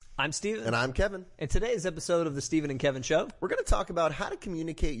I'm Steven. And I'm Kevin. In today's episode of the Steven and Kevin Show, we're going to talk about how to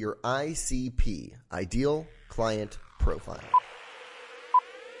communicate your ICP, Ideal Client Profile.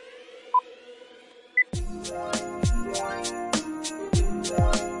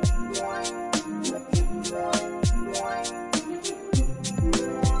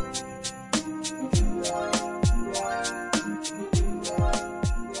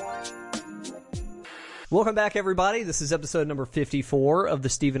 Welcome back, everybody. This is episode number 54 of the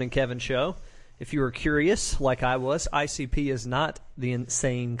Steven and Kevin Show. If you were curious, like I was, ICP is not the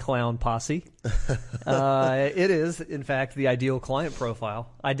insane clown posse. It is, in fact, the ideal client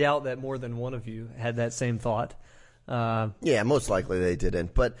profile. I doubt that more than one of you had that same thought. Yeah, most likely they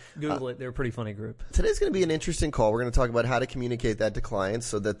didn't. But Google it. They're a pretty funny group. Today's going to be an interesting call. We're going to talk about how to communicate that to clients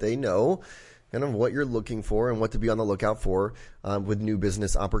so that they know kind of what you're looking for and what to be on the lookout for with new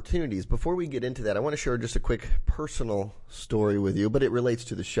business opportunities. Before we get into that, I want to share just a quick personal story with you, but it relates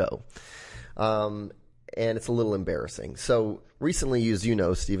to the show. And it's a little embarrassing. So recently, as you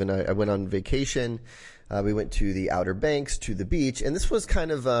know, Stephen, I went on vacation. We went to the Outer Banks, to the beach, and this was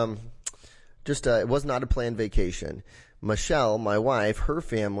kind of it was not a planned vacation. Michelle, my wife, her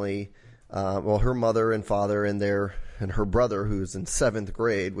family, her mother and father and her brother, who's in 7th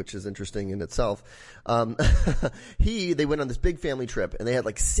grade, which is interesting in itself. They went on this big family trip and they had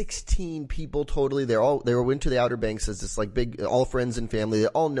like 16 people totally. They went to the Outer Banks as this like big, all friends and family. They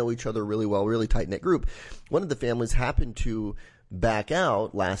all know each other really well, really tight knit group. One of the families happened to back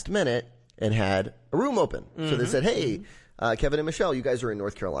out last minute and had a room open. Mm-hmm. So they said, hey, Kevin and Michelle, you guys are in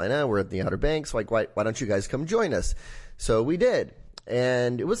North Carolina. We're at the Outer Banks. Like, why don't you guys come join us? So we did.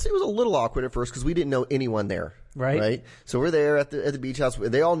 And it was a little awkward at first because we didn't know anyone there. Right. So we're there at the beach house.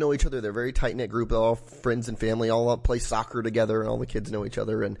 They all know each other. They're a very tight knit group. They're all friends and family, all play soccer together and all the kids know each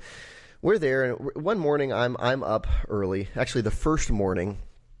other. And we're there. And one morning I'm up early, actually the first morning.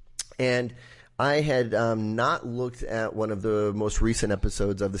 And I had not looked at one of the most recent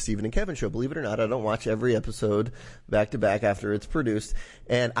episodes of the Steven and Kevin Show. Believe it or not, I don't watch every episode back to back after it's produced.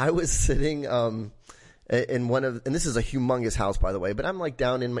 And I was sitting and this is a humongous house, by the way, but I'm like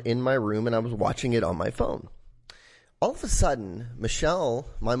down in my room and I was watching it on my phone. All of a sudden, Michelle,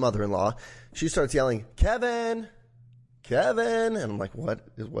 my mother-in-law, she starts yelling, Kevin, and I'm like,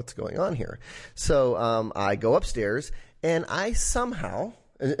 what's going on here? So, I go upstairs and I somehow,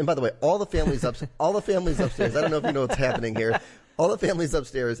 and by the way, all the families upstairs, I don't know if you know what's happening here. All the families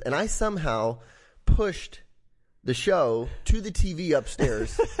upstairs, and I somehow pushed the show to the TV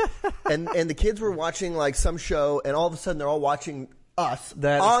upstairs, and the kids were watching like some show, and all of a sudden they're all watching us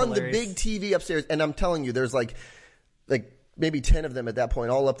on the big TV upstairs. And I'm telling you, there's like maybe 10 of them at that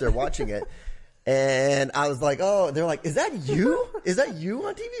point, all up there watching it. And I was like, oh, they're like, is that you? Is that you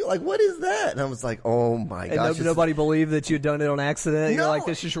on TV? Like, what is that? And I was like, oh my gosh. And nobody believed that you'd done it on accident? No. You're like,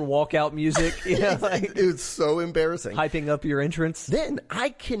 this is your walkout music? You know, like, it was so embarrassing. Hyping up your entrance. Then I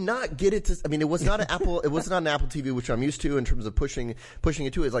cannot get it to, I mean, it was not an Apple TV, which I'm used to in terms of pushing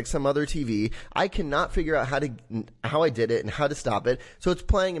it to. It's like some other TV. I cannot figure out how I did it and how to stop it. So it's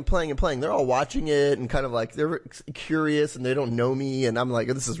playing and playing and playing. They're all watching it and kind of like, they're curious and they don't know me. And I'm like,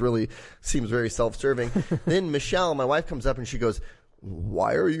 this is really, seems very self-serving. Then Michelle, my wife, comes up and she goes,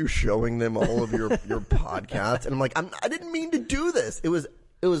 why are you showing them all of your podcasts? And I'm like, I didn't mean to do this. It was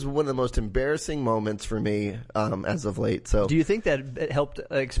one of the most embarrassing moments for me as of late. So, do you think that it helped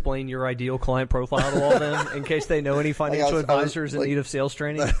explain your ideal client profile to all of them in case they know any financial advisors in need of sales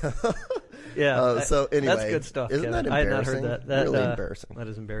training? Yeah. So anyway, that's good stuff. Isn't Kevin. that embarrassing? I had not heard that. Really embarrassing. That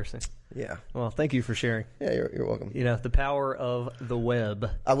is embarrassing. Yeah. Well, thank you for sharing. Yeah, you're welcome. You know, the power of the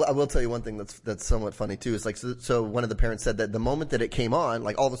web. I will tell you one thing that's somewhat funny too. It's like, so one of the parents said that the moment that it came on,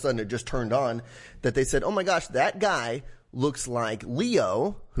 like all of a sudden it just turned on, that they said, oh my gosh, that guy looks like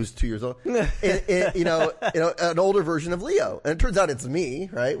Leo, who's 2 years old, an older version of Leo. And it turns out it's me,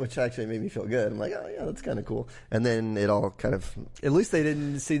 right? Which actually made me feel good. I'm like, oh yeah, that's kind of cool. And then it all kind of... At least they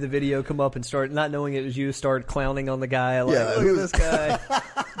didn't see the video come up and start, not knowing it was you, start clowning on the guy. Like, yeah, look at this guy.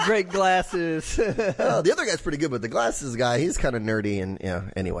 Great glasses. Oh, the other guy's pretty good, but the glasses guy, he's kind of nerdy and,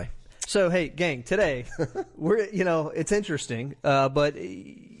 anyway. So, hey, gang, today, it's interesting, but,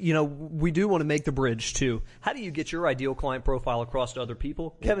 we do want to make the bridge to how do you get your ideal client profile across to other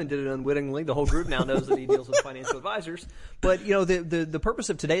people? Kevin did it unwittingly. The whole group now knows that he deals with financial advisors. But, the purpose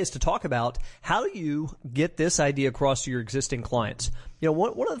of today is to talk about how do you get this idea across to your existing clients. One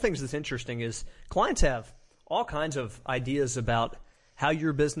of the things that's interesting is clients have all kinds of ideas about how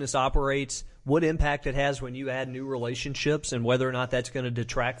your business operates, what impact it has when you add new relationships, and whether or not that's going to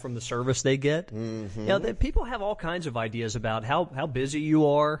detract from the service they get. Mm-hmm. People have all kinds of ideas about how busy you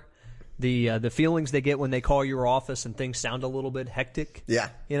are, the feelings they get when they call your office and things sound a little bit hectic. Yeah.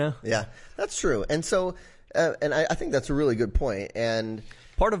 Yeah, that's true. And so, and I think that's a really good point. And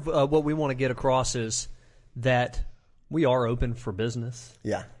part of what we want to get across is that we are open for business.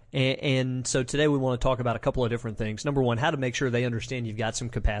 Yeah. And so today we want to talk about a couple of different things. Number one, how to make sure they understand you've got some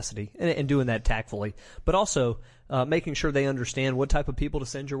capacity and doing that tactfully, but also making sure they understand what type of people to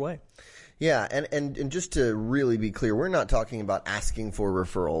send your way. Yeah, and just to really be clear, we're not talking about asking for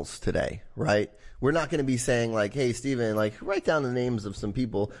referrals today, right? We're not going to be saying like, hey, Steven, like write down the names of some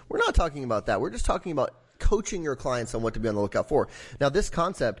people. We're not talking about that. We're just talking about coaching your clients on what to be on the lookout for. Now, this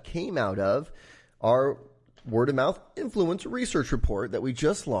concept came out of our word of mouth influence research report that we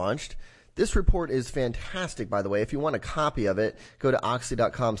just launched. This report is fantastic, by the way. If you want a copy of it, go to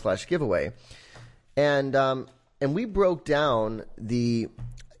oxley.com/giveaway. And we broke down the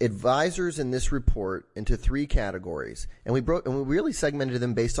advisors in this report into 3 categories, and we really segmented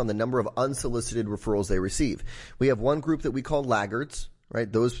them based on the number of unsolicited referrals they receive. We have one group that we call laggards,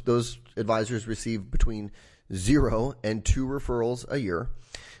 right? Those advisors receive between 0 and 2 referrals a year.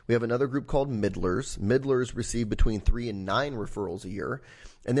 We have another group called middlers. Middlers receive between 3 and 9 referrals a year.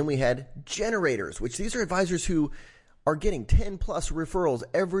 And then we had generators, which these are advisors who are getting 10 plus referrals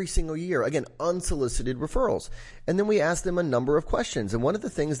every single year. Again, unsolicited referrals. And then we asked them a number of questions. And one of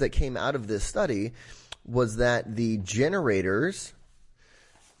the things that came out of this study was that the generators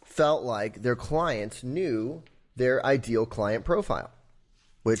felt like their clients knew their ideal client profile,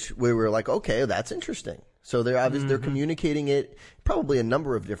 which we were like, okay, that's interesting. So they're obviously they're communicating it probably a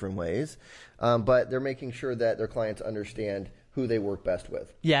number of different ways, but they're making sure that their clients understand who they work best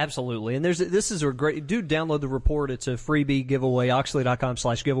with. Yeah, absolutely. And this is a great, do download the report. It's a freebie giveaway,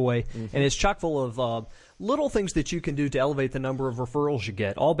 oxley.com/giveaway. And it's chock full of little things that you can do to elevate the number of referrals you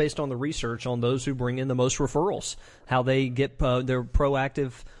get, all based on the research on those who bring in the most referrals, how they get, they're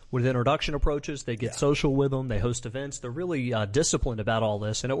proactive with introduction approaches. They get social with them. They host events. They're really disciplined about all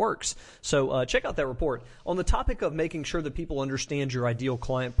this, and it works. So check out that report. On the topic of making sure that people understand your ideal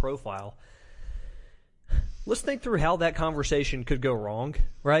client profile, let's think through how that conversation could go wrong,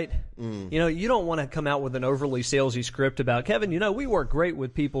 right? You know, you don't want to come out with an overly salesy script about, Kevin, you know, we work great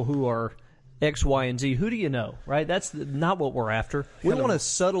with people who are X, Y, and Z. Who do you know, right? That's not what we're after. We want to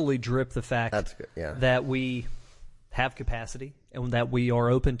subtly drip the fact that we have capacity and that we are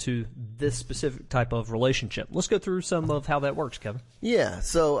open to this specific type of relationship. Let's go through some of how that works, Kevin. Yeah.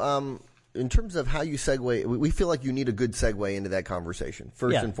 So, in terms of how you segue, we feel like you need a good segue into that conversation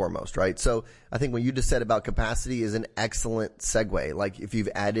first and foremost, right? So I think what you just said about capacity is an excellent segue. Like if you've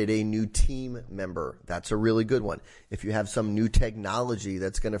added a new team member, that's a really good one. If you have some new technology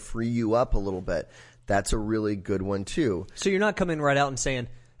that's going to free you up a little bit, that's a really good one too. So you're not coming right out and saying,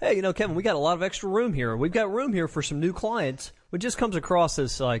 hey, you know, Kevin, we got a lot of extra room here. We've got room here for some new clients, which just comes across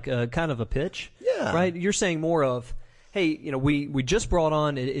as like kind of a pitch. Yeah. Right? You're saying more of, hey, you know, we just brought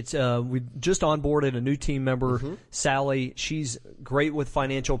on, we just onboarded a new team member, Sally. She's great with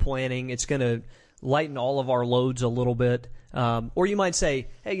financial planning. It's going to lighten all of our loads a little bit. Or you might say,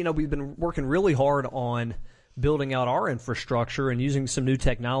 hey, you know, we've been working really hard on building out our infrastructure and using some new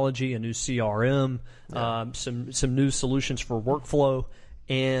technology, a new CRM, some new solutions for workflow.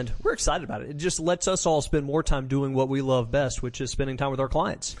 And we're excited about it. It just lets us all spend more time doing what we love best, which is spending time with our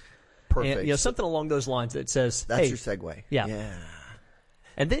clients. Perfect. And, you know, something along those lines that says, that's hey, your segue. Yeah.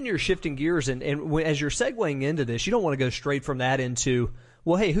 And then you're shifting gears, and as you're segueing into this, you don't want to go straight from that into,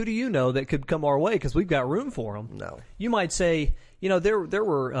 well, hey, who do you know that could come our way because we've got room for them? No. You might say, you know, there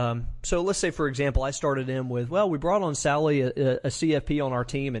were, so let's say, for example, I started in with, well, we brought on Sally, a CFP on our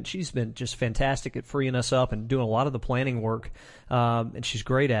team, and she's been just fantastic at freeing us up and doing a lot of the planning work, and she's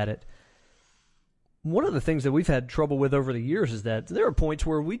great at it. One of the things that we've had trouble with over the years is that there are points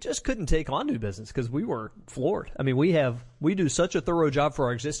where we just couldn't take on new business because we were floored. I mean, we do such a thorough job for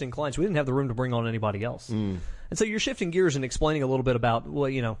our existing clients. We didn't have the room to bring on anybody else. And so you're shifting gears and explaining a little bit about, well,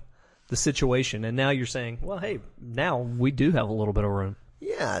 you know, the situation. And now you're saying, well, hey, now we do have a little bit of room.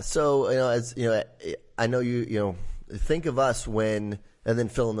 Yeah. So, you know, as you know, I know you know, think of us when, and then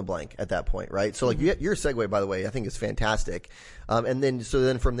fill in the blank at that point, right? So, like, your segue, by the way, I think is fantastic. And then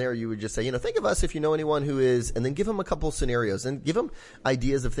from there, you would just say, you know, think of us if you know anyone who is, and then give them a couple scenarios and give them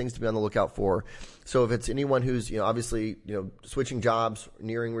ideas of things to be on the lookout for. So if it's anyone who's, you know, obviously, you know, switching jobs,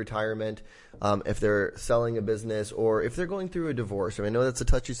 nearing retirement, if they're selling a business, or if they're going through a divorce. I mean, I know that's a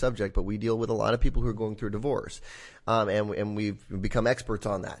touchy subject, but we deal with a lot of people who are going through a divorce. And we've become experts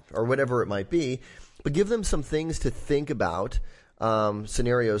on that, or whatever it might be. But give them some things to think about.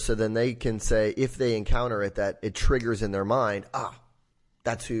 Scenarios, so then they can say, if they encounter it, that it triggers in their mind,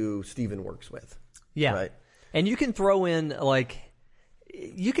 that's who Steven works with. Yeah. Right? And you can throw in, like,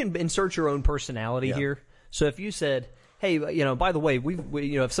 you can insert your own personality here. So if you said, hey, by the way,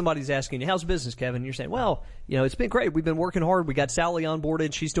 if somebody's asking you, how's business, Kevin? You're saying, well, it's been great. We've been working hard. We got Sally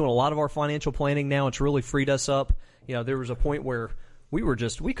onboarded. She's doing a lot of our financial planning now. It's really freed us up. There was a point where we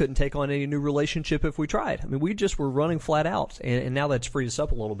couldn't take on any new relationship if we tried. I mean, we just were running flat out, and now that's freed us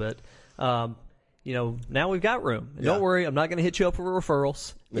up a little bit. Now we've got room. And don't worry, I'm not going to hit you up for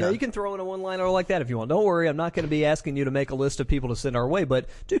referrals. You can throw in a one-liner like that if you want. Don't worry, I'm not going to be asking you to make a list of people to send our way, but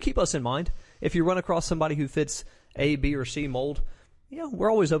do keep us in mind. If you run across somebody who fits A, B, or C mold, we're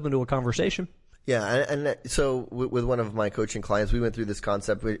always open to a conversation. Yeah, and so with one of my coaching clients, we went through this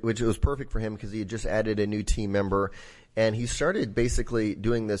concept, which was perfect for him because he had just added a new team member, and he started basically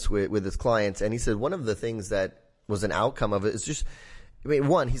doing this with his clients, and he said one of the things that was an outcome of it is just,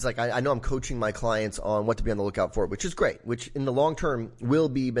 one, he's like, I know I'm coaching my clients on what to be on the lookout for, which is great, which in the long term will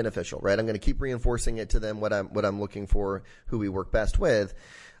be beneficial, right? I'm going to keep reinforcing it to them, what I'm looking for, who we work best with.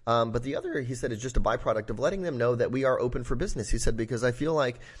 But the other, he said, is just a byproduct of letting them know that we are open for business. He said, because I feel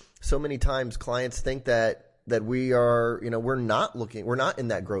like so many times clients think that we are, we're not in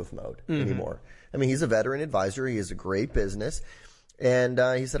that growth mode anymore. I mean, he's a veteran advisor. He has a great business. And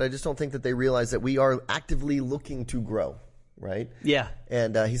he said, I just don't think that they realize that we are actively looking to grow, right? Yeah.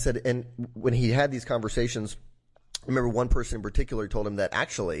 And he said, and when he had these conversations, I remember one person in particular told him that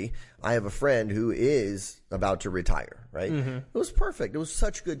actually I have a friend who is about to retire, right? It was perfect. It was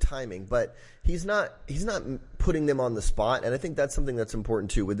such good timing, but he's not putting them on the spot. And I think that's something that's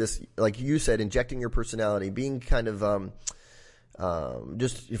important too with this, like you said, injecting your personality, being kind of,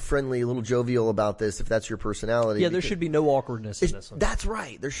 just friendly, a little jovial about this if that's your personality. Yeah, there should be no awkwardness in this one. That's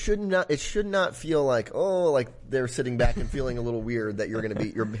right. It should not feel like they're sitting back and feeling a little weird that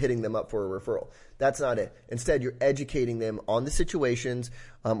you're hitting them up for a referral. That's not it. Instead, you're educating them on the situations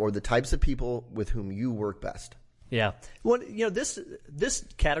or the types of people with whom you work best. Yeah. Well, this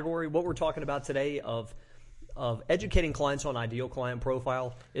category, what we're talking about today of educating clients on ideal client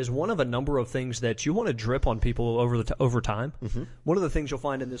profile is one of a number of things that you want to drip on people over time. One of the things you'll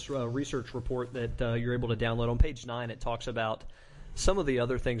find in this research report that you're able to download on page 9, it talks about some of the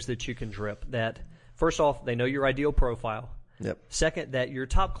other things that you can drip. That first off, they know your ideal profile. Yep. Second, that your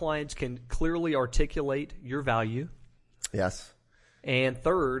top clients can clearly articulate your value. Yes. And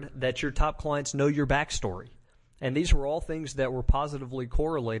third, that your top clients know your backstory. And these were all things that were positively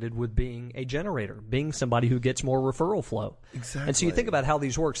correlated with being a generator, being somebody who gets more referral flow. Exactly. And so you think about how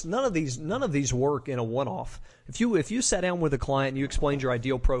these works. None of these work in a one-off. If you sat down with a client and you explained your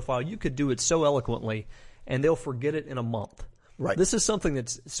ideal profile, you could do it so eloquently, and they'll forget it in a month. Right. This is something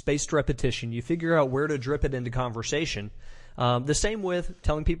that's spaced repetition. You figure out where to drip it into conversation. The same with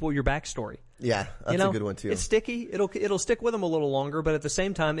telling people your backstory. Yeah, that's a good one too. It's sticky. It'll stick with them a little longer, but at the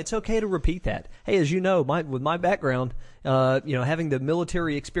same time, it's okay to repeat that. Hey, as you know, with my background, having the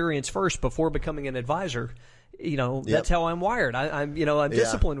military experience first before becoming an advisor, that's how I'm wired. I'm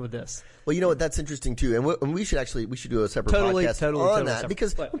disciplined with this. Well, you know what? That's interesting too, and we should do a separate podcast on that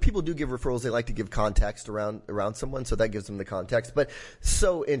because when people do give referrals, they like to give context around someone, so that gives them the context. But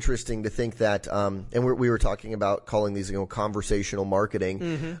so interesting to think that, and we were talking about calling these conversational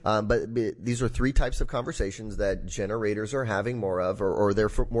marketing, but these are 3 types of conversations that generators are having more of, or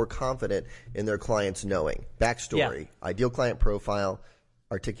they're more confident in their clients knowing backstory, ideal client profile,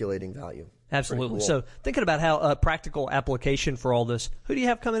 articulating value. Absolutely. Cool. So thinking about how practical application for all this, who do you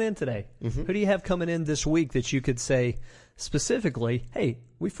have coming in today? Who do you have coming in this week that you could say specifically, hey,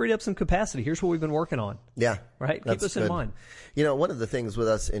 we freed up some capacity. Here's what we've been working on. Yeah. Right? Keep us in mind. One of the things with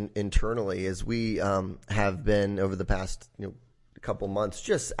us internally is we have been over the past couple months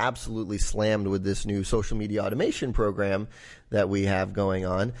just absolutely slammed with this new social media automation program that we have going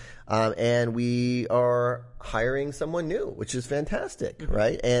on. And we are hiring someone new, which is fantastic,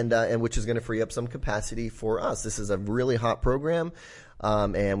 right? And which is going to free up some capacity for us. This is a really hot program.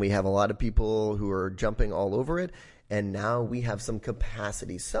 And we have a lot of people who are jumping all over it. And now we have some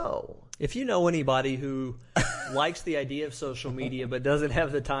capacity. So if you know anybody who likes the idea of social media but doesn't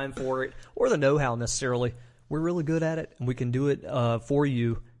have the time for it or the know-how necessarily, we're really good at it, and we can do it for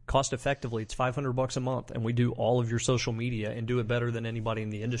you cost effectively. It's $500 a month, and we do all of your social media and do it better than anybody in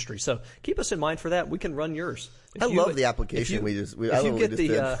the industry. So keep us in mind for that. We can run yours. I love the application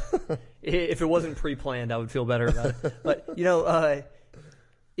if it wasn't pre-planned, I would feel better about it. But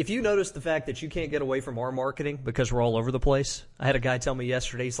if you notice the fact that you can't get away from our marketing because we're all over the place, I had a guy tell me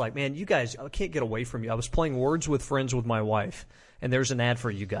yesterday, he's like, man, you guys, I can't get away from you. I was playing Words with Friends with my wife, and there's an ad for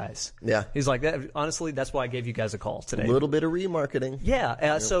you guys. Yeah. He's like, honestly, that's why I gave you guys a call today. A little bit of remarketing.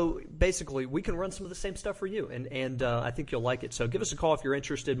 Yeah. So basically, we can run some of the same stuff for you, and I think you'll like it. So give us a call if you're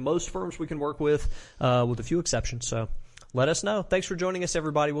interested. Most firms we can work with a few exceptions. So let us know. Thanks for joining us,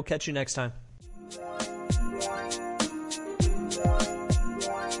 everybody. We'll catch you next time.